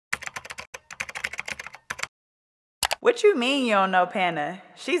What you mean you don't know Pana?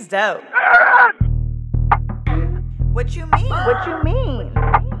 She's dope. What you mean? What you mean?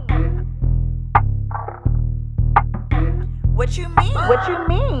 What you mean? What you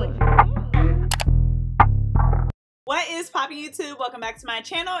mean? What is poppin' YouTube? Welcome back to my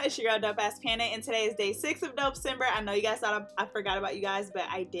channel. It's your girl DOPEaxXPANA, and today is day 6 of Dopecember. I know you guys thought I forgot about you guys, but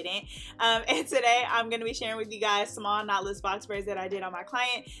I didn't. And today I'm going to be sharing with you guys small knotless box braids that I did on my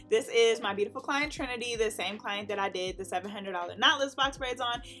client. This is my beautiful client Trinity, the same client that I did the $700 knotless box braids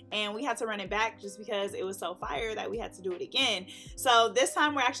on, and we had to run it back just because it was so fire that we had to do it again. So this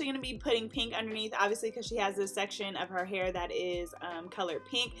time we're actually going to be putting pink underneath, obviously, because she has this section of her hair that is colored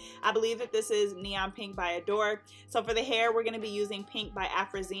pink. I believe that this is Neon Pink by Adore. So for the hair, we're going to be using Pink by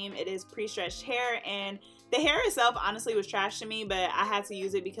Afrozine. It is pre-stretched hair, and the hair itself honestly was trash to me, but I had to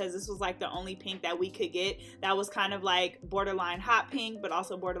use it because this was like the only pink that we could get that was kind of like borderline hot pink, but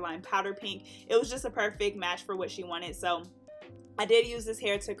also borderline powder pink. It was just a perfect match for what she wanted. So I did use this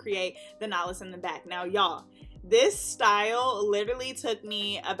hair to create the knotless in the back. Now y'all, this style literally took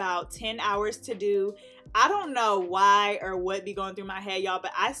me about 10 hours to do. I don't know why or what be going through my head, y'all,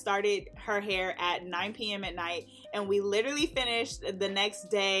 but I started her hair at 9 p.m. at night, and we literally finished the next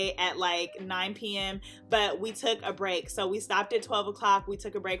day at like 9 p.m., but we took a break. So we stopped at 12 o'clock. We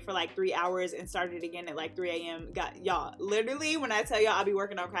took a break for like 3 hours and started again at like 3 a.m. Y'all, literally, when I tell y'all I'll be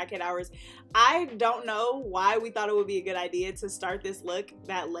working on crackhead hours, I don't know why we thought it would be a good idea to start this look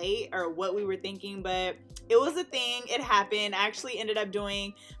that late or what we were thinking, but it was a thing. It happened. I actually ended up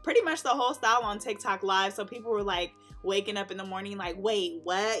doing pretty much the whole style on TikTok live. So people were like waking up in the morning like, wait,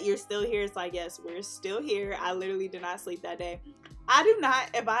 what? You're still here? It's like, yes, we're still here. I literally did not sleep that day. I do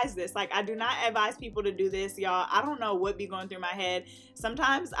not advise this. Like, I do not advise people to do this, y'all. I don't know what be going through my head.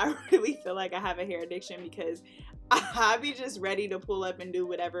 Sometimes I really feel like I have a hair addiction because I be just ready to pull up and do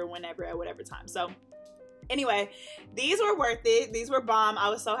whatever, whenever, at whatever time. So anyway, these were worth it. These were bomb. I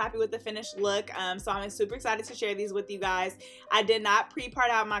was so happy with the finished look. So I'm super excited to share these with you guys. I did not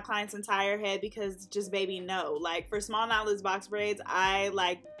pre-part out my client's entire head because just baby, no. Like for small knotless box braids, I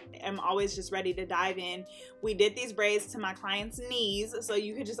am always just ready to dive in. We did these braids to my client's knees, so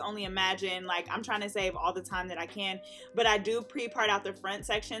you could just only imagine, like, I'm trying to save all the time that I can, but I do pre-part out the front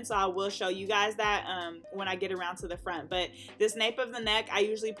section, so I will show you guys that when I get around to the front. But this nape of the neck, I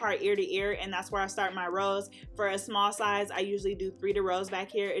usually part ear to ear, and that's where I start my rows. For a small size, I usually do 3 rows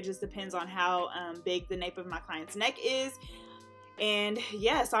back here. It just depends on how big the nape of my client's neck is. And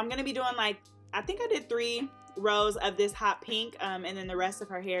yeah, so I'm gonna be doing like, I think I did 3 rows of this hot pink, and then the rest of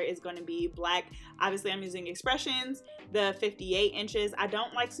her hair is going to be black. Obviously I'm using Expressions, the 58 inches. I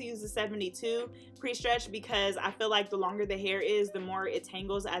don't like to use the 72 pre-stretch because I feel like the longer the hair is, the more it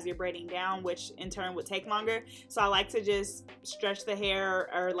tangles as you're braiding down, which in turn would take longer. So I like to just stretch the hair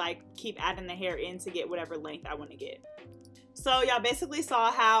or like keep adding the hair in to get whatever length I want to get. So y'all basically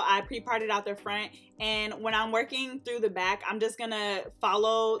saw how I pre-parted out the front, and when I'm working through the back, I'm just gonna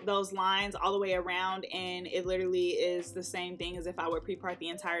follow those lines all the way around, and it literally is the same thing as if I would pre-part the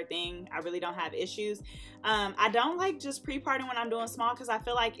entire thing. I really don't have issues. I don't like just pre-parting when I'm doing small because I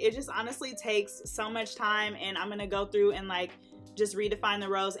feel like it just honestly takes so much time, and I'm gonna go through and like just redefine the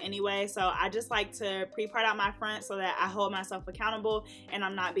rows anyway. So I just like to pre-part out my front so that I hold myself accountable and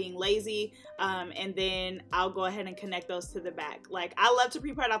I'm not being lazy, and then I'll go ahead and connect those to the back. Like, I love to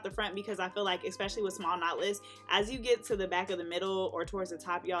pre-part out the front because I feel like, especially with small knotless, as you get to the back of the middle or towards the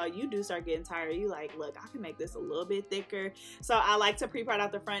top, y'all, you do start getting tired. You like, look, I can make this a little bit thicker. So I like to pre-part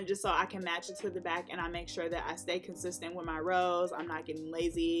out the front just so I can match it to the back, and I make sure that I stay consistent with my rows. I'm not getting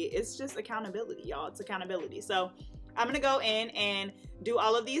lazy. It's just accountability, y'all. It's accountability. So I'm gonna go in and do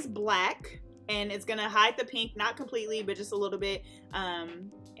all of these black, and it's gonna hide the pink, not completely, but just a little bit.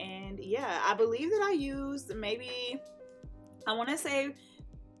 And yeah, I believe that I used maybe, I want to say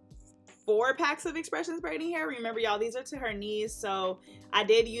 4 packs of Expressions braiding hair. Remember, y'all, these are to her knees, so I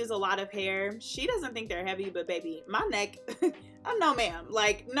did use a lot of hair. She doesn't think they're heavy, but baby, my neck, oh, no ma'am,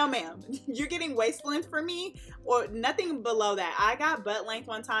 like, no ma'am. You're getting waist length for me or nothing below that. I got butt length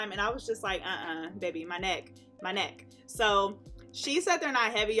one time and I was just like, baby, my neck. So she said they're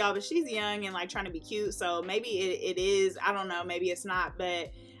not heavy, y'all, but she's young and like trying to be cute, so maybe it is. I don't know, maybe it's not,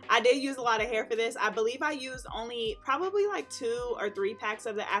 but I did use a lot of hair for this. I believe I used only probably like 2 or 3 packs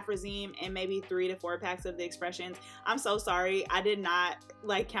of the Afrozine and maybe 3 to 4 packs of the Expressions. I'm so sorry. I did not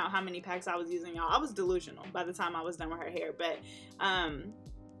like count how many packs I was using, y'all. I was delusional by the time I was done with her hair. But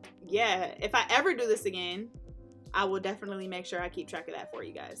yeah, if I ever do this again, I will definitely make sure I keep track of that for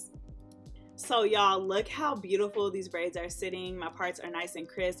you guys. So y'all, look how beautiful these braids are sitting. My parts are nice and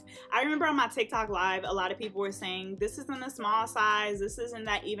crisp. I remember on my TikTok live, a lot of people were saying, this isn't a small size, this isn't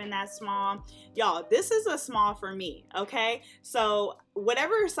even that small. Y'all, this is a small for me, okay? So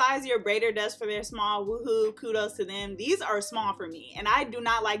whatever size your braider does for their small, woohoo, kudos to them. These are small for me, and I do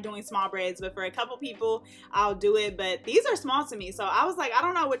not like doing small braids, but for a couple people, I'll do it, but these are small to me. So I was like, I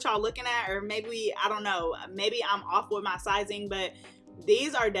don't know what y'all looking at, or maybe, I don't know, maybe I'm off with my sizing, but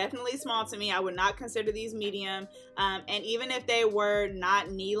these are definitely small to me. I would not consider these medium. And even if they were not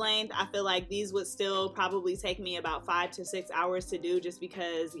knee length, I feel like these would still probably take me about 5 to 6 hours to do, just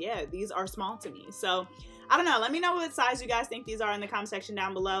because, yeah, these are small to me. So I don't know. Let me know what size you guys think these are in the comment section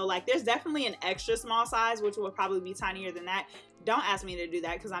down below. Like, there's definitely an extra small size, which will probably be tinier than that. Don't ask me to do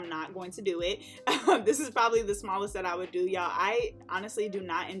that because I'm not going to do it. This is probably the smallest that I would do, y'all. I honestly do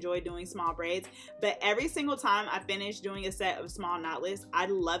not enjoy doing small braids, but every single time I finish doing a set of small knotless, I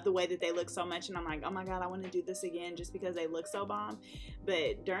love the way that they look so much, and I'm like, oh my god, I want to do this again just because they look so bomb.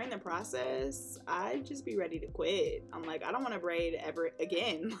 But during the process, I just be ready to quit. I'm like, I don't want to braid ever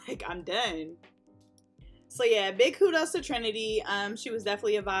again. Like, I'm done. So yeah, big kudos to Trinity. She was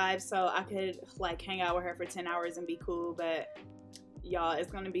definitely a vibe, so I could like hang out with her for 10 hours and be cool, but y'all,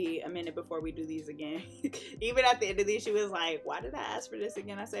 it's gonna be a minute before we do these again. Even at the end of these, she was like, why did I ask for this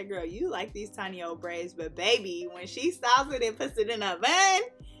again? I said, girl, you like these tiny old braids, but baby, when she styles it and puts it in a bun,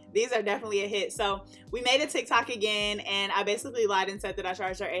 these are definitely a hit. So we made a TikTok again, and I basically lied and said that I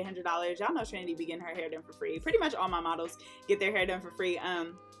charged her $800. Y'all know Trinity be getting her hair done for free. Pretty much all my models get their hair done for free.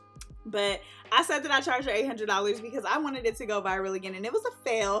 But I said that I charged her $800 because I wanted it to go viral again, and it was a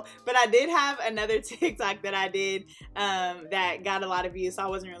fail. But I did have another TikTok that I did that got a lot of views, so I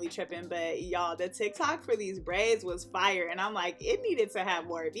wasn't really tripping. But y'all, the TikTok for these braids was fire, and I'm like, it needed to have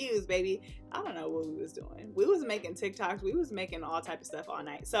more views, baby. I don't know what we was doing. We was making TikToks. We was making all type of stuff all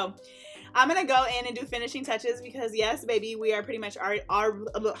night. So I'm gonna go in and do finishing touches because yes, baby, we are pretty much I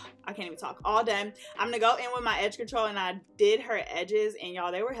can't even talk, all done. I'm gonna go in with my edge control, and I did her edges, and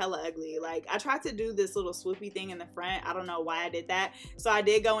y'all, they were hella ugly. Like, I tried to do this little swoopy thing in the front. I don't know why I did that. So I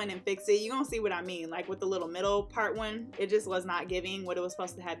did go in and fix it. You're gonna see what I mean. Like, with the little middle part one, it just was not giving what it was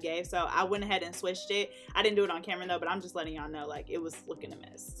supposed to have gave. So I went ahead and switched it. I didn't do it on camera though, but I'm just letting y'all know, like, it was looking a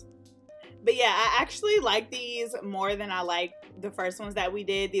mess. But yeah, I actually like these more than I like the first ones that we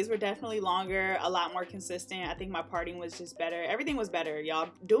did. These were definitely longer, a lot more consistent. I think my parting was just better. Everything was better, y'all.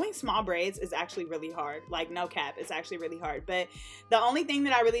 Doing small braids is actually really hard. Like, no cap, it's actually really hard. But the only thing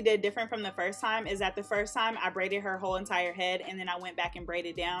that I really did different from the first time is that the first time I braided her whole entire head, and then I went back and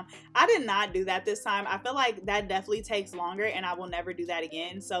braided down. I did not do that this time. I feel like that definitely takes longer, and I will never do that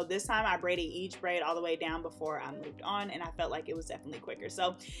again. So this time I braided each braid all the way down before I moved on, and I felt like it was definitely quicker.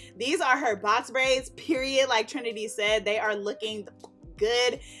 So these are her box braids, period. Like Trinity said, they are looking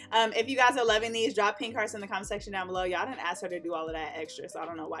good. If you guys are loving these, drop pink hearts in the comment section down below. Y'all didn't ask her to do all of that extra, so I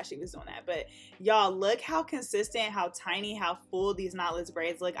don't know why she was doing that. But y'all, look how consistent, how tiny, how full these knotless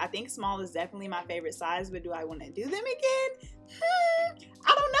braids look. I think small is definitely my favorite size, but do I want to do them again?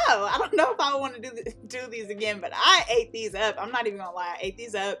 I don't know. I don't know if I want to do these again, but I ate these up. I'm not even gonna lie, I ate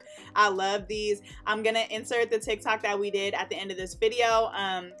these up. I love these. I'm gonna insert the TikTok that we did at the end of this video.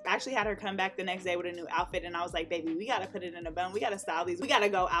 I actually had her come back the next day with a new outfit, and I was like, baby, we gotta put it in a bun. We gotta style these. We gotta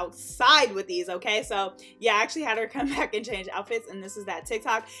go outside with these, okay? So yeah, I actually had her come back and change outfits, and this is that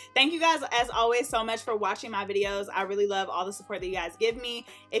TikTok. Thank you guys, as always, so much for watching my videos. I really love all the support that you guys give me.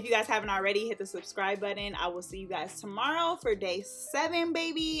 If you guys haven't already, hit the subscribe button. I will see you guys tomorrow for day 7,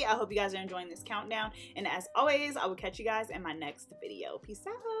 baby. I hope you guys are enjoying this countdown, and as always, I will catch you guys in my next video. Peace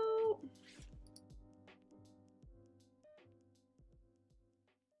out.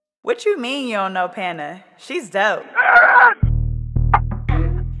 What you mean you don't know Pana? She's dope.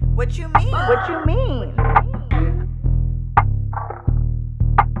 What you mean? What you mean?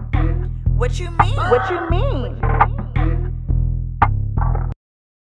 What you mean? What you mean?